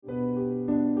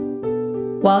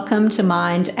Welcome to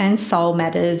Mind and Soul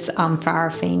Matters. I'm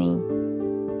Farah Feeney.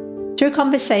 Through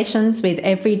conversations with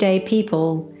everyday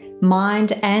people,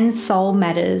 Mind and Soul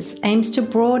Matters aims to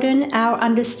broaden our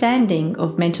understanding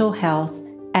of mental health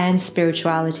and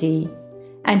spirituality,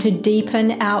 and to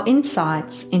deepen our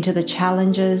insights into the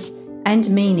challenges and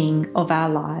meaning of our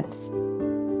lives.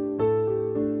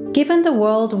 Given the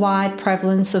worldwide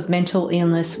prevalence of mental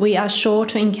illness, we are sure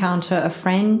to encounter a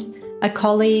friend, a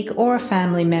colleague, or a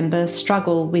family member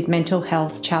struggle with mental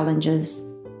health challenges.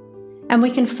 And we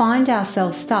can find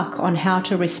ourselves stuck on how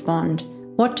to respond,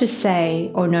 what to say,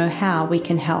 or know how we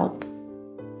can help.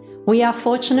 We are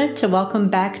fortunate to welcome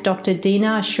back Dr.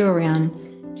 Dina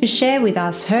Ashurian to share with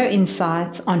us her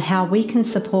insights on how we can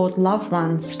support loved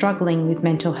ones struggling with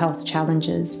mental health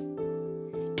challenges.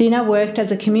 Dina worked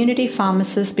as a community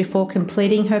pharmacist before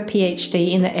completing her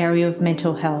PhD in the area of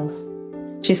mental health.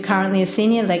 She's currently a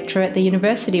senior lecturer at the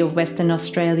University of Western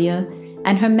Australia,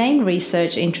 and her main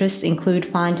research interests include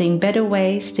finding better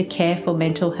ways to care for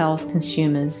mental health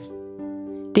consumers.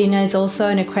 Dina is also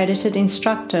an accredited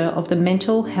instructor of the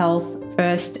Mental Health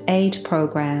First Aid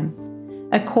Program,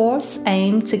 a course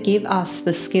aimed to give us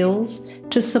the skills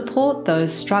to support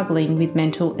those struggling with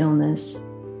mental illness.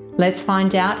 Let's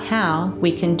find out how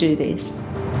we can do this.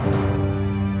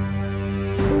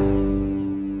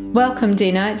 Welcome,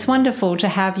 Dina. It's wonderful to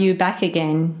have you back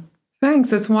again.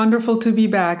 Thanks. It's wonderful to be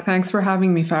back. Thanks for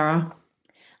having me, Farah.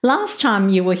 Last time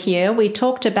you were here, we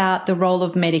talked about the role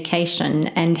of medication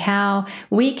and how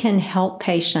we can help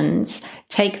patients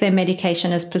take their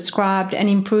medication as prescribed and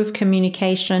improve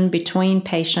communication between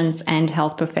patients and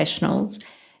health professionals.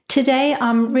 Today,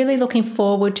 I'm really looking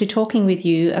forward to talking with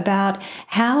you about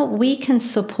how we can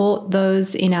support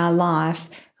those in our life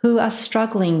who are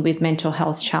struggling with mental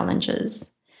health challenges.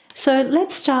 So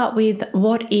let's start with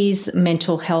what is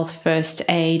Mental Health First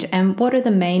Aid and what are the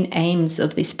main aims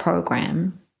of this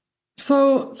program?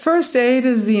 So first aid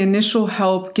is the initial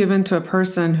help given to a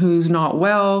person who's not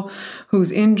well,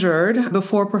 who's injured,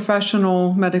 before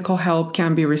professional medical help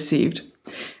can be received.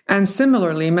 And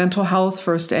similarly, mental health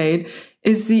first aid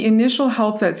is the initial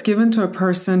help that's given to a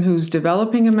person who's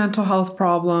developing a mental health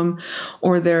problem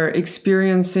or they're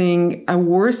experiencing a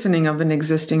worsening of an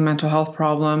existing mental health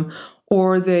problem,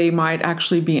 or they might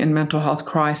actually be in mental health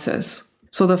crisis.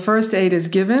 So the first aid is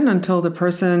given until the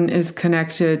person is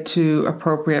connected to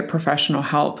appropriate professional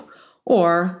help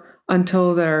or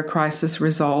until their crisis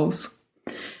resolves.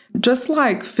 Just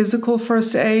like physical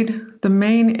first aid, the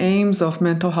main aims of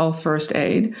mental health first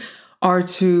aid are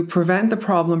to prevent the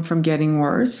problem from getting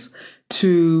worse,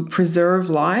 to preserve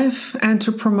life, and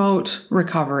to promote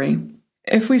recovery.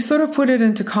 If we sort of put it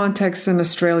into context in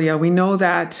Australia, we know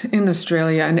that in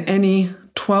Australia, in any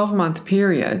 12-month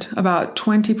period, about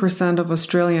 20% of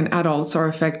Australian adults are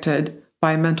affected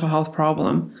by a mental health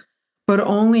problem, but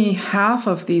only half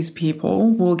of these people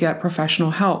will get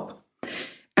professional help.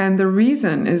 And the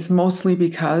reason is mostly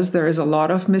because there is a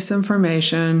lot of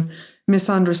misinformation,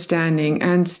 misunderstanding,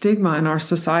 and stigma in our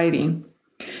society.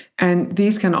 And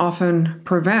these can often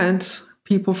prevent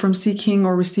people from seeking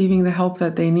or receiving the help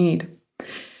that they need.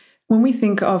 When we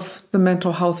think of the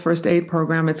Mental Health First Aid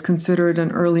Program, it's considered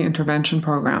an early intervention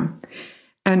program.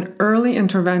 And early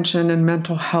intervention in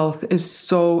mental health is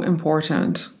so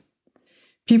important.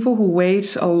 People who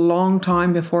wait a long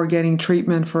time before getting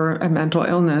treatment for a mental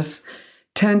illness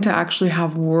tend to actually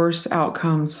have worse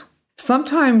outcomes.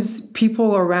 Sometimes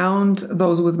people around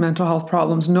those with mental health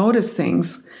problems notice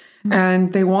things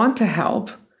and they want to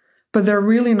help, but they're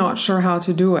really not sure how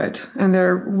to do it. And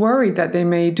they're worried that they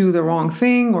may do the wrong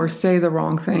thing or say the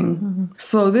wrong thing. Mm-hmm.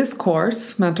 So this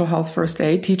course, Mental Health First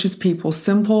Aid, teaches people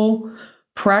simple,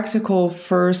 practical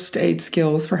first aid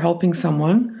skills for helping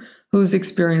someone who's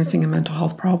experiencing a mental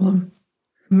health problem.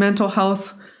 Mental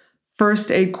health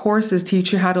first aid courses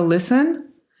teach you how to listen,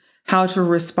 how to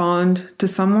respond to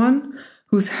someone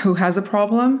who has a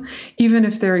problem. Even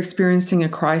if they're experiencing a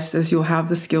crisis, you'll have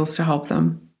the skills to help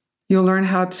them. You'll learn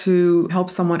how to help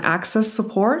someone access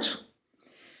support.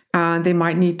 They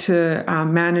might need to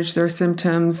manage their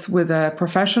symptoms with a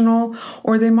professional,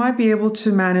 or they might be able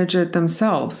to manage it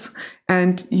themselves.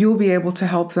 And you'll be able to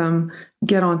help them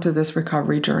get onto this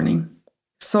recovery journey.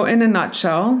 So in a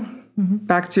nutshell,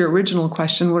 back to your original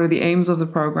question, what are the aims of the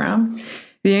program?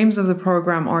 The aims of the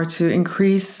program are to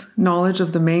increase knowledge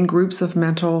of the main groups of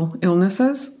mental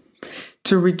illnesses,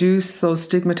 to reduce those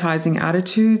stigmatizing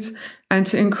attitudes, and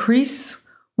to increase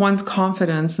one's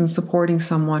confidence in supporting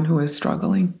someone who is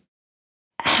struggling.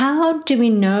 How do we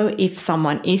know if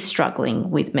someone is struggling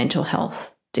with mental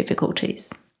health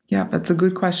difficulties? Yeah, that's a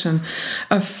good question.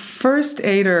 A first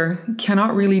aider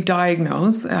cannot really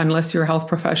diagnose unless you're a health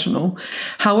professional.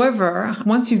 However,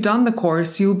 once you've done the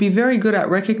course, you'll be very good at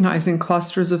recognizing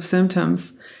clusters of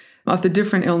symptoms of the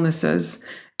different illnesses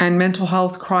and mental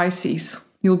health crises.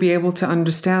 You'll be able to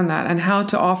understand that and how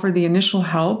to offer the initial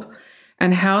help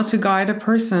and how to guide a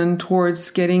person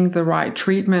towards getting the right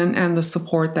treatment and the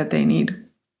support that they need.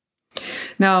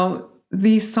 Now,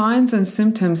 these signs and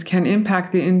symptoms can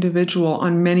impact the individual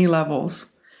on many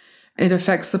levels. It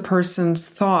affects the person's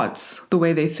thoughts, the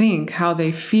way they think, how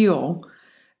they feel.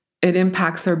 It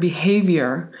impacts their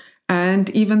behavior and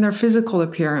even their physical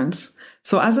appearance.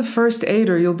 So as a first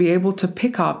aider, you'll be able to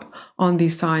pick up on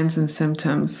these signs and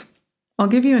symptoms. I'll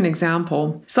give you an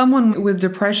example. Someone with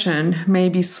depression may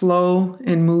be slow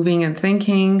in moving and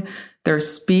thinking. Their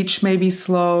speech may be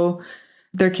slow.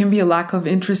 There can be a lack of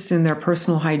interest in their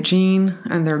personal hygiene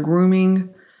and their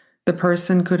grooming. The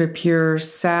person could appear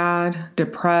sad,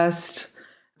 depressed,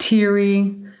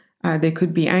 teary. They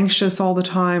could be anxious all the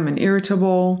time and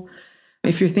irritable.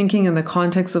 If you're thinking in the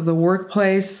context of the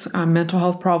workplace, mental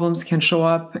health problems can show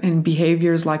up in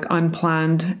behaviors like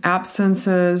unplanned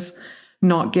absences,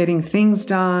 not getting things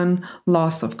done,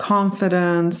 loss of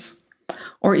confidence,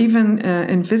 or even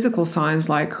in physical signs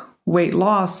like weight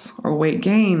loss or weight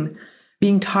gain,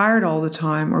 being tired all the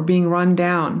time, or being run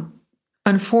down.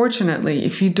 Unfortunately,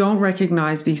 if you don't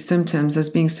recognize these symptoms as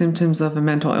being symptoms of a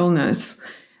mental illness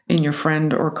in your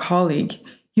friend or colleague,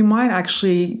 you might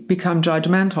actually become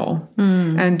judgmental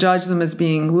and judge them as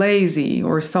being lazy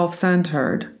or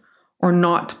self-centered or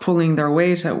not pulling their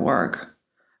weight at work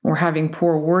or having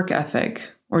poor work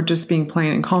ethic or just being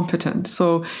plain incompetent.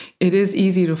 So it is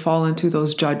easy to fall into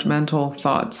those judgmental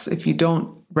thoughts if you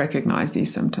don't recognize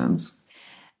these symptoms.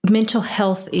 Mental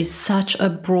health is such a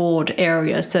broad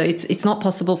area, so it's not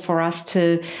possible for us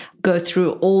to go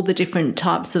through all the different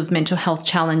types of mental health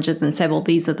challenges and say, well,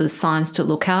 these are the signs to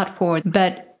look out for.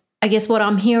 But I guess what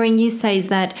I'm hearing you say is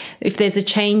that if there's a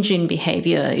change in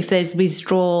behavior, if there's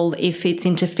withdrawal, if it's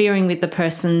interfering with the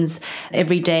person's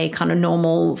everyday kind of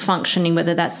normal functioning,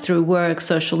 whether that's through work,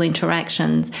 social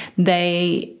interactions,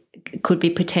 they could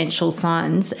be potential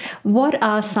signs. What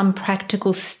are some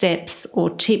practical steps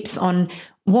or tips on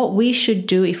what we should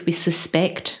do if we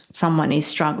suspect someone is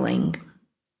struggling?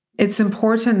 It's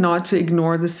important not to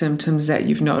ignore the symptoms that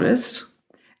you've noticed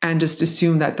and just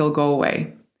assume that they'll go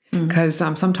away. Because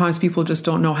sometimes people just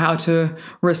don't know how to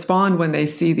respond when they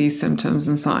see these symptoms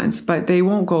and signs, but they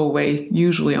won't go away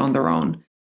usually on their own.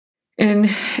 In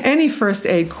any first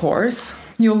aid course,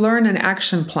 you'll learn an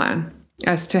action plan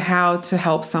as to how to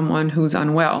help someone who's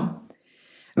unwell.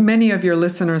 Many of your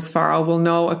listeners, Farah, will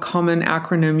know a common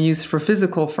acronym used for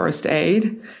physical first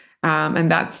aid,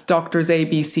 and that's Doctors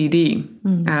ABCD.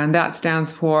 And that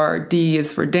stands for D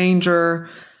is for danger,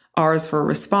 R is for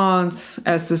response,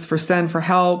 S is for send for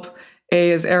help,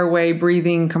 A is airway,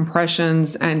 breathing,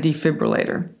 compressions, and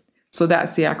defibrillator. So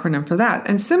that's the acronym for that.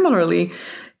 And similarly,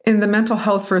 in the mental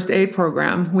health first aid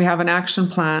program, we have an action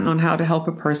plan on how to help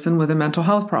a person with a mental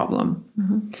health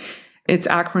problem. Its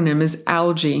acronym is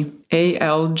ALGEE,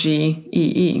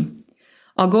 ALGEE.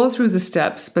 I'll go through the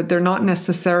steps, but they're not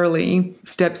necessarily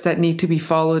steps that need to be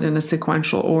followed in a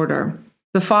sequential order.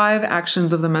 The 5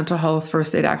 actions of the mental health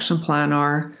first aid action plan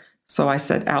are, so I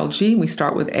said ALGEE. We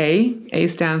start with A. A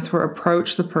stands for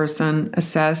approach the person,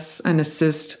 assess, and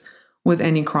assist with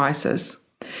any crisis.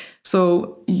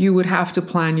 So you would have to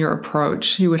plan your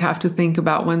approach. You would have to think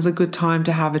about when's a good time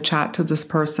to have a chat to this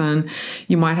person.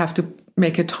 You might have to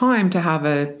make a time to have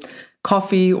a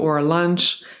coffee or a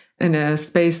lunch in a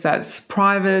space that's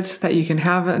private, that you can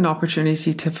have an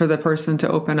opportunity for the person to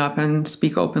open up and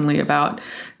speak openly about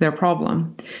their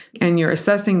problem. And you're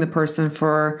assessing the person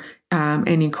for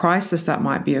any crisis that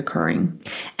might be occurring.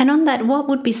 And on that, what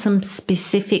would be some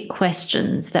specific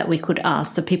questions that we could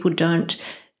ask so people don't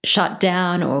shut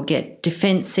down or get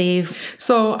defensive?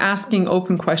 So asking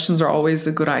open questions are always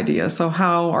a good idea. So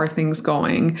how are things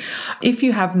going? If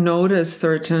you have noticed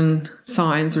certain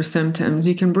signs or symptoms,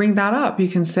 you can bring that up. You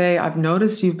can say, I've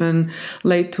noticed you've been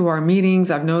late to our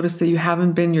meetings. I've noticed that you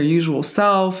haven't been your usual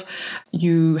self.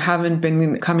 You haven't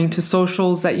been coming to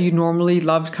socials that you normally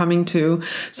loved coming to.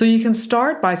 So you can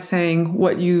start by saying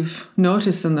what you've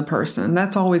noticed in the person.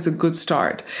 That's always a good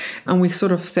start. And we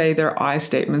sort of say their I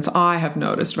statements. I have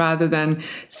noticed, rather than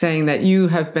saying that you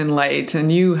have been late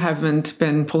and you haven't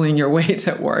been pulling your weight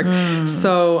at work.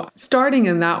 So starting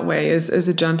in that way is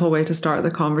a gentle way to start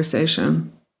the conversation.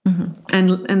 And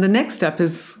the next step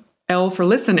is L for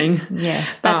listening.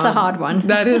 Yes, that's a hard one.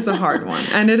 That is a hard one.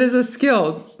 And it is a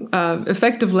skill.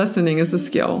 Effective listening is a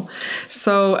skill.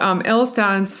 So L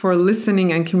stands for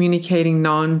listening and communicating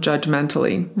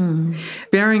non-judgmentally.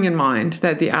 Bearing in mind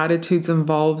that the attitudes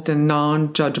involved in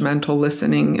non-judgmental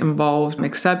listening involve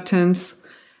acceptance,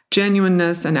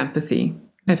 genuineness, and empathy.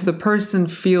 If the person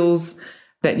feels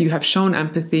that you have shown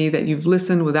empathy, that you've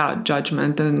listened without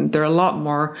judgment, then they're a lot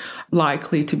more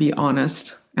likely to be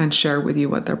honest and share with you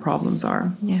what their problems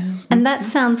are. Yeah. And that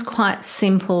sounds quite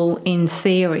simple in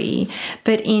theory,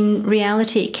 but in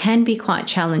reality it can be quite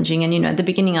challenging. And, at the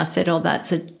beginning I said,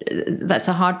 that's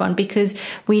a hard one, because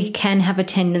we can have a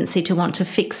tendency to want to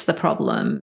fix the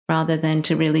problem rather than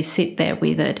to really sit there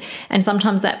with it. And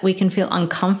sometimes that we can feel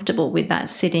uncomfortable with that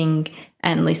sitting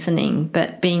and listening,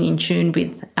 but being in tune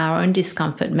with our own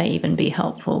discomfort may even be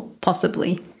helpful,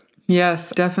 possibly. Yes,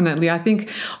 definitely. I think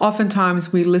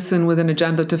oftentimes we listen with an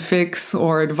agenda to fix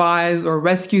or advise or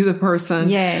rescue the person.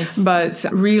 Yes. But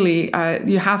really,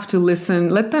 you have to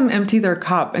listen, let them empty their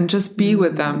cup and just be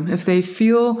with them. If they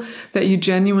feel that you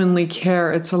genuinely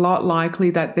care, it's a lot likely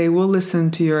that they will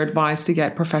listen to your advice to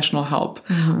get professional help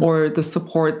or the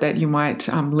support that you might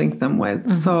link them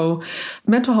with. So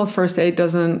mental health first aid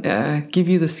doesn't give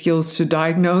you the skills to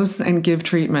diagnose and give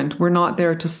treatment. We're not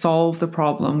there to solve the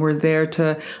problem. We're there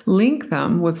to link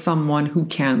them with someone who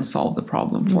can solve the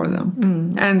problem for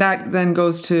them. And that then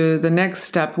goes to the next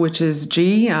step, which is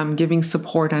G, giving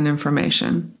support and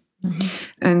information.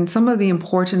 And some of the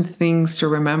important things to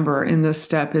remember in this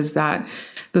step is that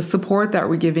the support that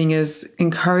we're giving is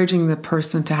encouraging the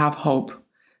person to have hope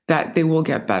that they will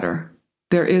get better.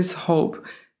 There is hope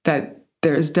that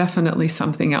there is definitely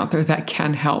something out there that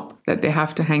can help, that they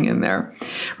have to hang in there.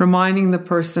 Reminding the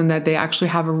person that they actually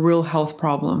have a real health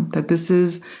problem, that this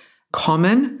is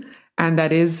common and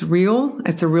that is real.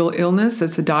 It's a real illness.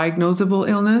 It's a diagnosable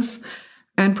illness.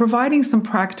 And providing some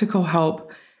practical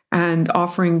help and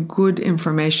offering good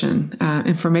information,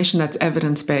 information that's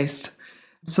evidence-based.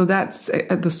 So that's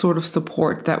the sort of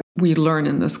support that we learn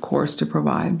in this course to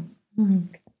provide.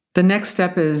 The next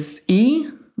step is E.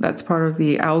 That's part of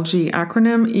the ALGE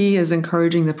acronym. E is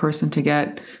encouraging the person to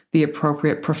get the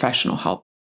appropriate professional help.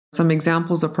 Some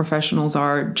examples of professionals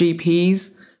are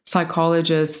GPs,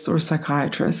 psychologists, or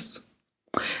psychiatrists.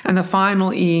 And the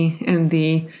final E in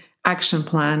the action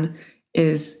plan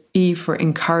is E for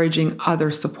encouraging other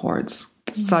supports,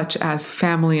 such as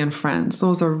family and friends.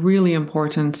 Those are really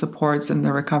important supports in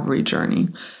the recovery journey.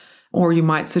 Or you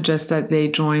might suggest that they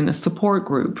join a support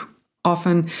group.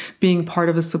 Often being part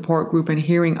of a support group and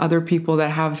hearing other people that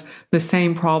have the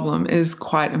same problem is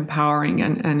quite empowering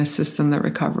and assists in the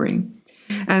recovery.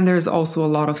 And there's also a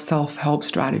lot of self-help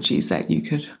strategies that you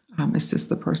could assist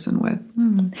the person with.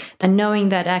 And knowing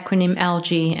that acronym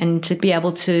ALGE and to be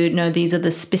able to know these are the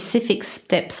specific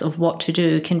steps of what to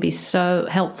do can be so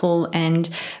helpful and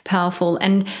powerful.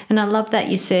 And I love that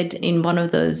you said in one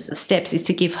of those steps is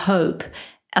to give hope.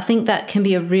 I think that can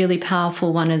be a really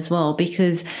powerful one as well,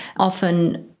 because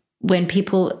often when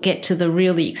people get to the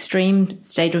really extreme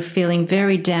state of feeling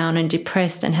very down and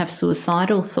depressed and have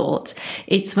suicidal thoughts,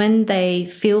 it's when they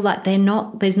feel like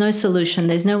there's no solution,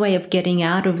 there's no way of getting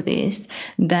out of this,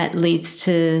 that leads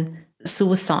to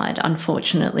suicide,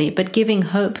 unfortunately. But giving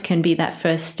hope can be that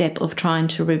first step of trying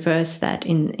to reverse that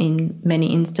in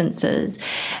many instances.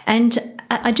 And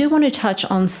I do want to touch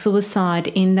on suicide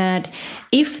in that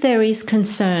if there is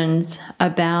concerns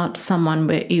about someone,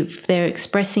 where if they're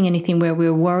expressing anything where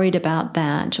we're worried about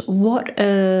that, what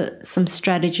are some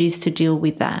strategies to deal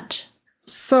with that?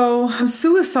 So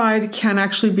suicide can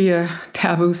actually be a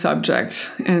taboo subject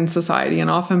in society,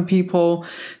 and often people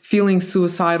feeling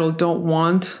suicidal don't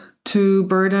want to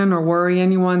burden or worry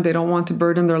anyone. They don't want to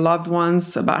burden their loved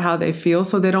ones about how they feel,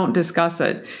 so they don't discuss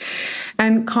it.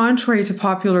 And contrary to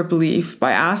popular belief,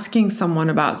 by asking someone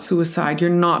about suicide, you're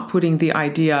not putting the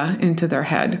idea into their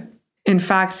head. In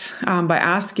fact, by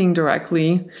asking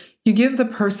directly, you give the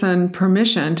person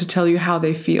permission to tell you how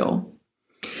they feel.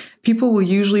 People will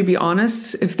usually be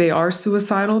honest if they are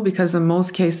suicidal, because in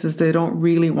most cases, they don't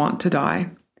really want to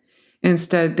die.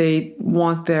 Instead, they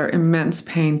want their immense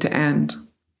pain to end.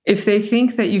 If they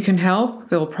think that you can help,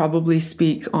 they'll probably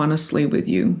speak honestly with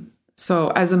you. So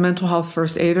as a mental health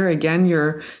first aider, again,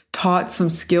 you're taught some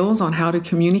skills on how to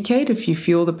communicate. If you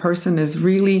feel the person is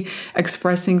really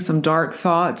expressing some dark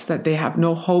thoughts, that they have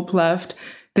no hope left,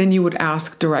 then you would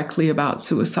ask directly about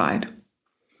suicide.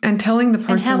 And telling the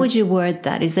person... And how would you word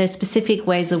that? Is there specific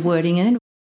ways of wording it?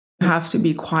 You have to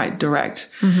be quite direct.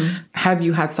 Have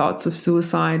you had thoughts of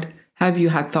suicide? Have you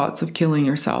had thoughts of killing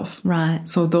yourself? Right.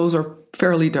 So those are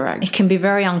fairly direct. It can be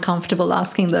very uncomfortable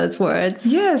asking those words.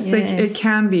 Yes. It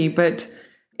can be, but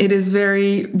it is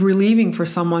very relieving for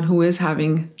someone who is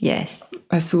having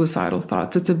a suicidal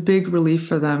thoughts. It's a big relief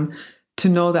for them to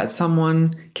know that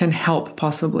someone can help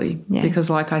possibly. Yes. Because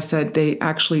like I said, they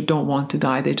actually don't want to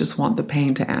die. They just want the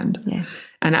pain to end. Yes.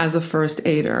 And as a first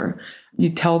aider, you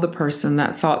tell the person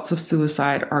that thoughts of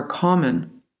suicide are common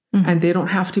and they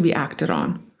don't have to be acted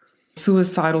on.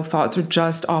 Suicidal thoughts are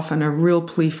just often a real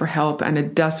plea for help and a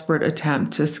desperate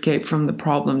attempt to escape from the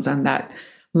problems and that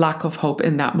lack of hope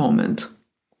in that moment.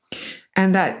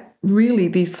 And that really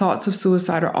these thoughts of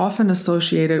suicide are often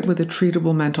associated with a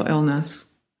treatable mental illness,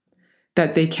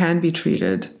 that they can be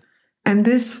treated. And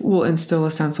this will instill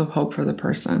a sense of hope for the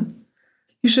person.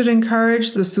 You should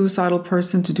encourage the suicidal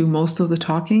person to do most of the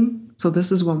talking. So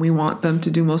this is when we want them to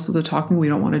do most of the talking. We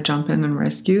don't want to jump in and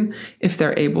rescue if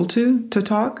they're able to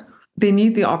talk. They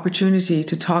need the opportunity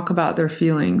to talk about their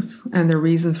feelings and their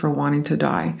reasons for wanting to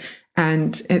die.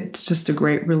 And it's just a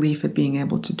great relief at being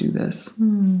able to do this.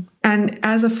 And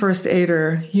as a first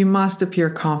aider, you must appear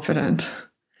confident.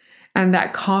 And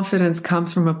that confidence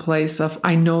comes from a place of,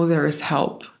 I know there is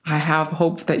help. I have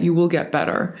hope that you will get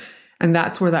better. And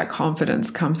that's where that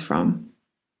confidence comes from.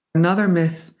 Another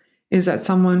myth is that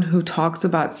someone who talks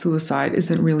about suicide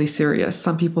isn't really serious.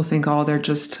 Some people think, oh, they're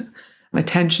just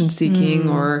attention seeking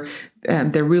or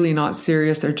they're really not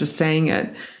serious. They're just saying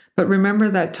it. But remember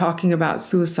that talking about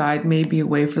suicide may be a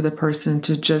way for the person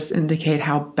to just indicate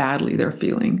how badly they're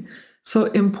feeling. So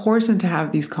important to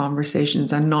have these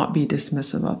conversations and not be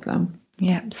dismissive of them.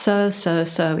 Yeah,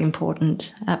 so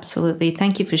important. Absolutely.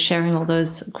 Thank you for sharing all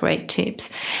those great tips.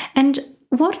 And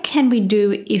what can we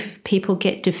do if people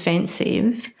get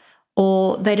defensive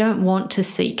or they don't want to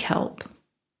seek help?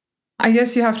 I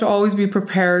guess you have to always be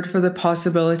prepared for the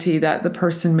possibility that the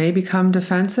person may become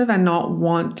defensive and not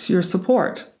want your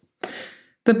support.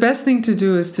 The best thing to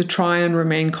do is to try and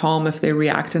remain calm if they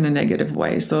react in a negative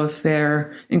way. So if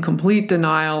they're in complete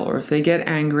denial or if they get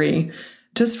angry,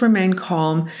 just remain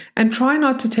calm and try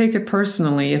not to take it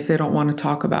personally if they don't want to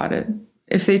talk about it.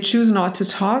 If they choose not to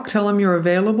talk, tell them you're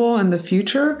available in the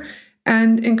future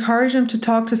and encourage them to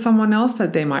talk to someone else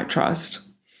that they might trust.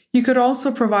 You could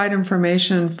also provide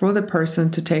information for the person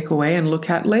to take away and look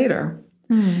at later.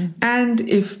 And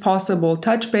if possible,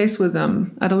 touch base with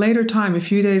them at a later time, a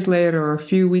few days later or a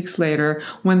few weeks later,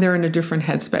 when they're in a different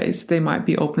headspace. They might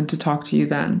be open to talk to you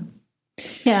then.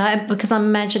 Yeah, because I'm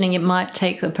imagining it might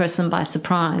take the person by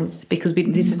surprise because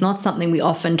this is not something we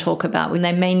often talk about when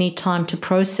they may need time to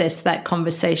process that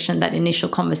conversation, that initial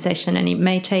conversation, and it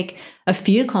may take a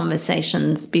few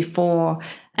conversations before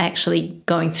actually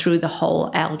going through the whole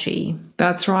algae.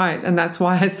 That's right. And that's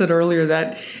why I said earlier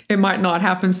that it might not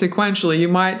happen sequentially. You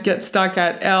might get stuck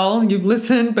at L, you've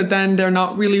listened, but then they're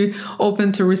not really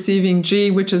open to receiving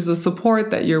G, which is the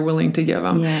support that you're willing to give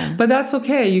them. Yeah. But that's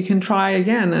okay. You can try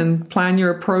again and plan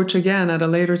your approach again at a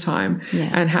later time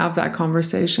and have that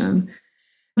conversation.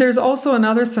 There's also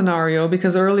another scenario,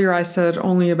 because earlier I said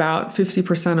only about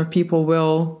 50% of people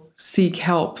will seek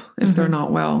help if they're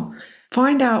not well.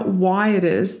 Find out why it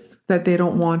is that they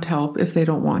don't want help if they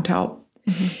don't want help.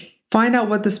 Find out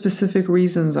what the specific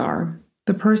reasons are.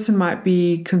 The person might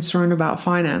be concerned about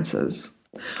finances,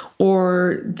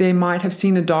 or they might have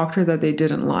seen a doctor that they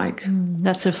didn't like.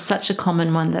 That's such a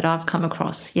common one that I've come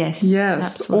across. Yes.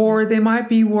 Absolutely. Or they might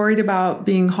be worried about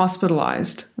being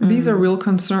hospitalized. These are real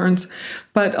concerns,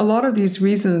 but a lot of these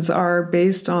reasons are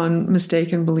based on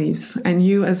mistaken beliefs. And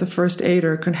you as a first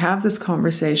aider can have this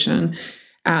conversation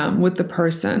with the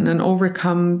person and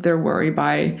overcome their worry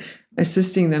by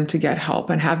assisting them to get help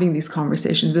and having these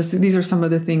conversations. These are some of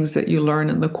the things that you learn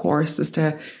in the course as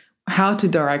to how to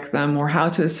direct them or how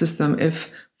to assist them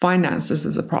if finances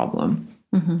is a problem,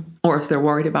 or if they're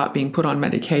worried about being put on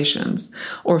medications,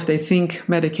 or if they think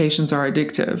medications are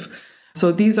addictive.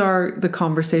 So these are the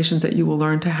conversations that you will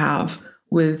learn to have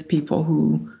with people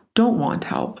who don't want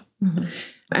help.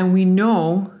 And we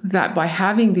know that by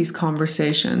having these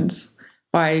conversations,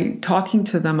 by talking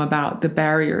to them about the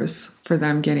barriers for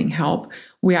them getting help,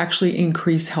 we actually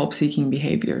increase help-seeking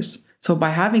behaviors. So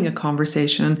by having a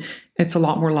conversation, it's a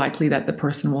lot more likely that the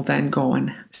person will then go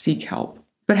and seek help.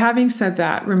 But having said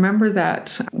that, remember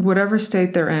that whatever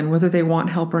state they're in, whether they want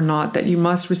help or not, that you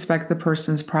must respect the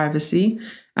person's privacy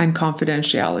and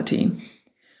confidentiality,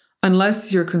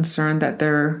 unless you're concerned that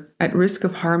they're at risk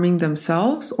of harming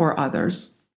themselves or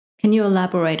others. Can you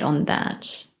elaborate on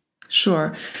that?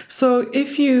 Sure. So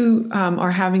if you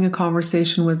are having a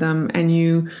conversation with them and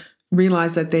you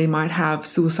realize that they might have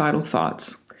suicidal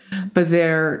thoughts, but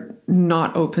they're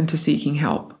not open to seeking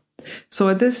help. So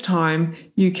at this time,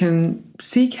 you can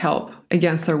seek help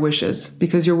against their wishes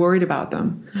because you're worried about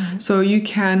them. So you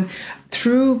can,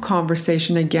 through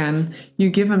conversation again, you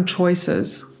give them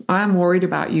choices. I'm worried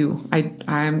about you.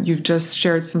 You've just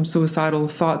shared some suicidal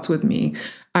thoughts with me.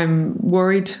 I'm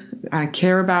worried. I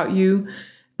care about you,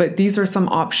 but these are some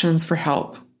options for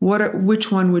help.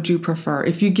 Which one would you prefer?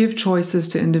 If you give choices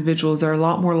to individuals, they're a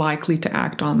lot more likely to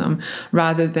act on them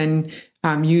rather than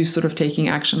you sort of taking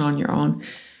action on your own.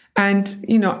 And,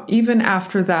 even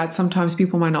after that, sometimes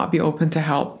people might not be open to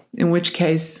help, in which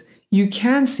case you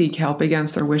can seek help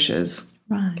against their wishes.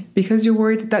 Right. Because you're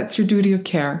worried that's your duty of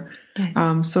care.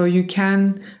 Yes. So you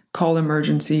can call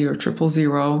emergency or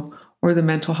 000 or the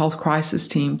mental health crisis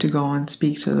team to go and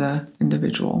speak to the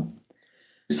individual.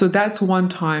 So that's one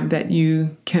time that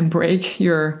you can break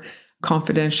your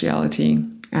confidentiality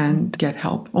and get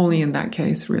help. Only in that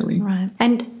case, really. Right.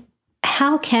 And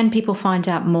how can people find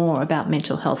out more about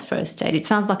Mental Health First Aid? It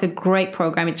sounds like a great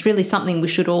program. It's really something we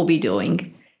should all be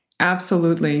doing.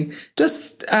 Absolutely.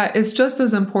 It's just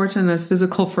as important as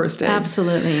physical first aid.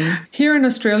 Absolutely. Here in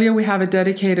Australia, we have a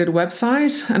dedicated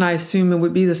website, and I assume it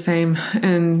would be the same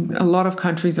in a lot of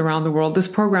countries around the world. This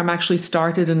program actually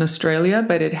started in Australia,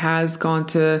 but it has gone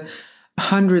to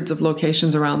hundreds of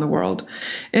locations around the world.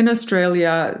 In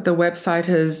Australia, the website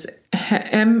is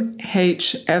mhfa.com.au,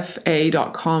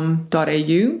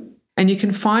 and you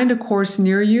can find a course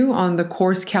near you on the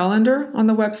course calendar on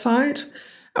the website,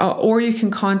 or you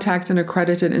can contact an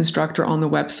accredited instructor on the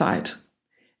website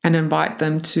and invite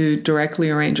them to directly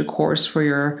arrange a course for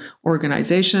your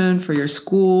organization, for your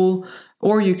school,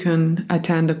 or you can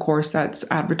attend a course that's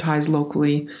advertised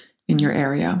locally in your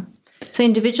area. So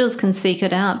individuals can seek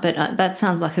it out, but that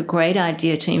sounds like a great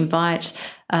idea to invite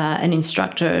an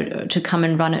instructor to come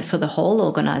and run it for the whole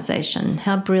organisation.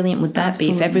 How brilliant would that be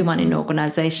if everyone in an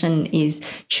organisation is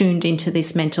tuned into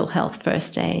this mental health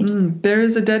first aid? There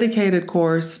is a dedicated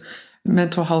course,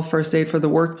 Mental Health First Aid for the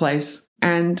Workplace.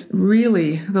 And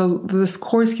really, this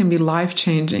course can be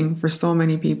life-changing for so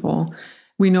many people.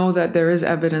 We know that there is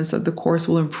evidence that the course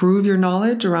will improve your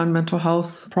knowledge around mental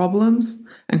health problems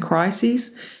and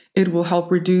crises. It will help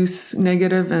reduce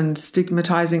negative and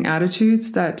stigmatizing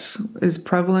attitudes that is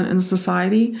prevalent in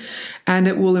society, and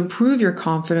it will improve your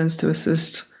confidence to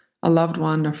assist a loved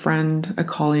one, a friend, a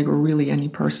colleague, or really any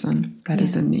person that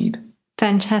is in need.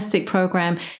 Fantastic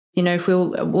program. If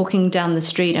we're walking down the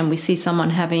street and we see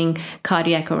someone having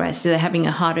cardiac arrest, they're having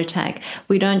a heart attack,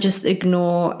 we don't just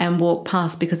ignore and walk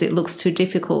past because it looks too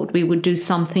difficult. We would do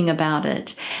something about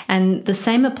it. And the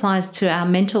same applies to our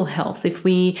mental health. If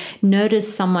we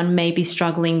notice someone may be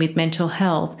struggling with mental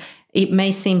health, it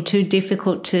may seem too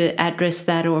difficult to address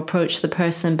that or approach the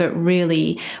person, but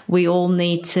really we all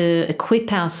need to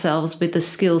equip ourselves with the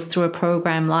skills through a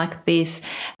program like this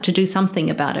to do something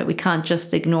about it. We can't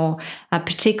just ignore,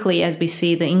 particularly as we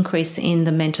see the increase in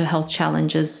the mental health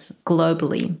challenges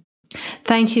globally.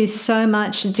 Thank you so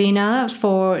much, Dina,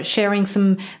 for sharing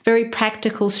some very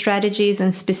practical strategies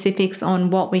and specifics on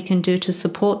what we can do to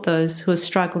support those who are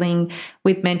struggling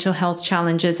with mental health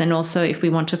challenges, and also if we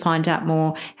want to find out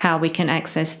more, how we can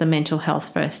access the Mental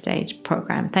Health First Aid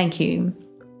program. Thank you.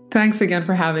 Thanks again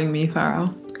for having me,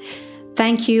 Farah.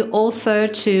 Thank you also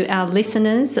to our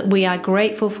listeners. We are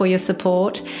grateful for your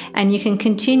support, and you can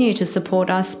continue to support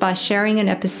us by sharing an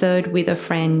episode with a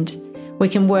friend. We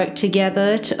can work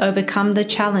together to overcome the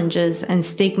challenges and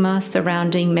stigma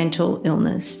surrounding mental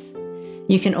illness.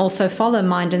 You can also follow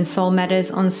Mind and Soul Matters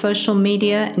on social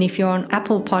media, and if you're on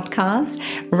Apple Podcasts,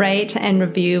 rate and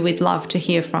review. We'd love to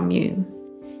hear from you.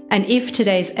 And if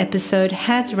today's episode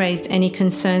has raised any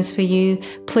concerns for you,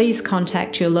 please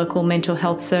contact your local mental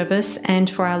health service,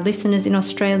 and for our listeners in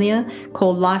Australia,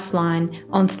 call Lifeline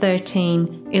on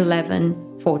 13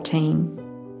 11 14.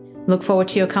 Look forward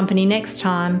to your company next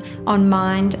time on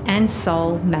Mind and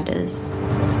Soul Matters.